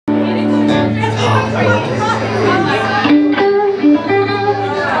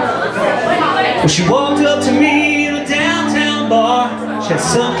Well, she walked up to me in a downtown bar. She had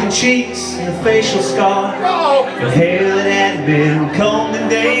sunken cheeks and a facial scar. Her hair that hadn't been combed in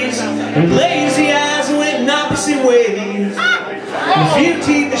days, and lazy eyes went in opposite ways. And a few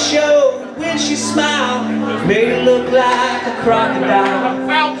teeth that showed when she smiled made her look like a crocodile.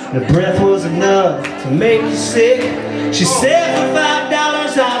 Her breath was enough to make you sick. She said, for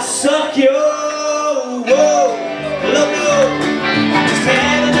 $5 I'll suck you. Whoa, look, just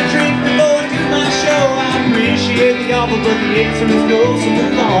having a drink before I do my show. I appreciate the offer, but the answer is no, so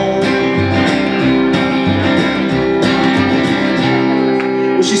come on.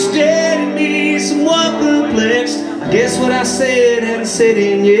 Well, she stared at me somewhat perplexed. I guess what I said hadn't set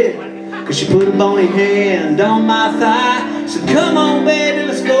in yet, cause she put a bony hand on my thigh. Said, come on baby,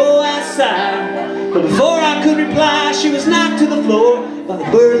 let's go outside. But before I could reply, she was knocked to the floor by the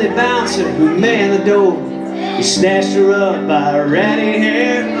burly bouncer who manned the door. He snatched her up by her ratty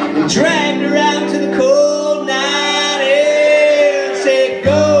hair and dragged her out to the cold night air and said,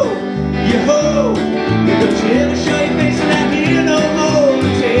 go, you ho, don't you ever show your face out here no more.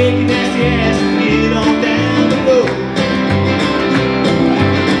 Take your nasty ass and get on down the road.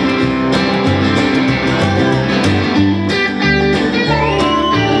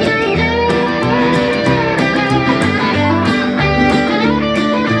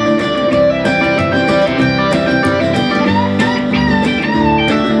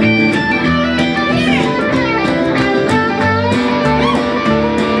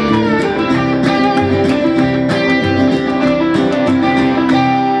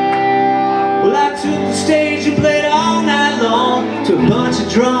 To a bunch of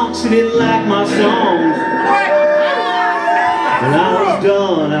drunks who didn't like my songs. When I was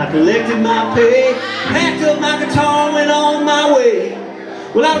done, I collected my pay, packed up my guitar and went on my way.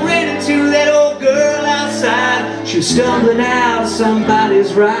 Well, I ran into that old girl outside. She was stumbling out of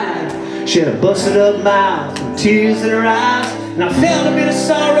somebody's ride. She had a busted up mouth and tears in her eyes, and I felt a bit of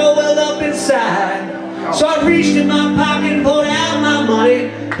sorrow well up inside. So I reached in my pocket and pulled out my money,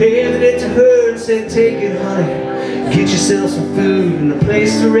 handed it to her and said, take it, honey. Get yourself some food and a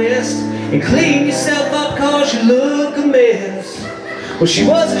place to rest, and clean yourself up cause you look a mess. Well, she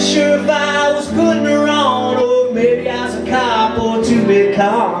wasn't sure if I was putting her on, or maybe I was a cop or a two-bit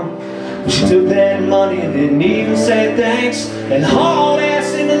con. But she took that money and didn't even say thanks, and hauled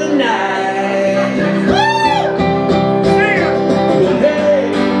ass into the night.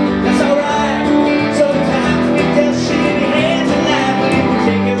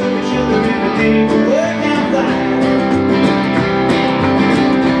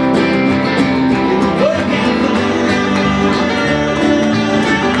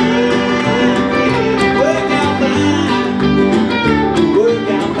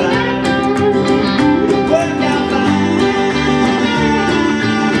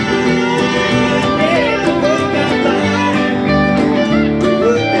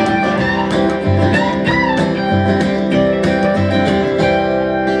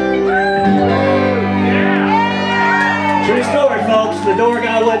 The door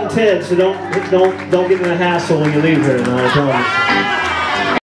guy wasn't Ted, so don't get in a hassle when you leave here, I promise.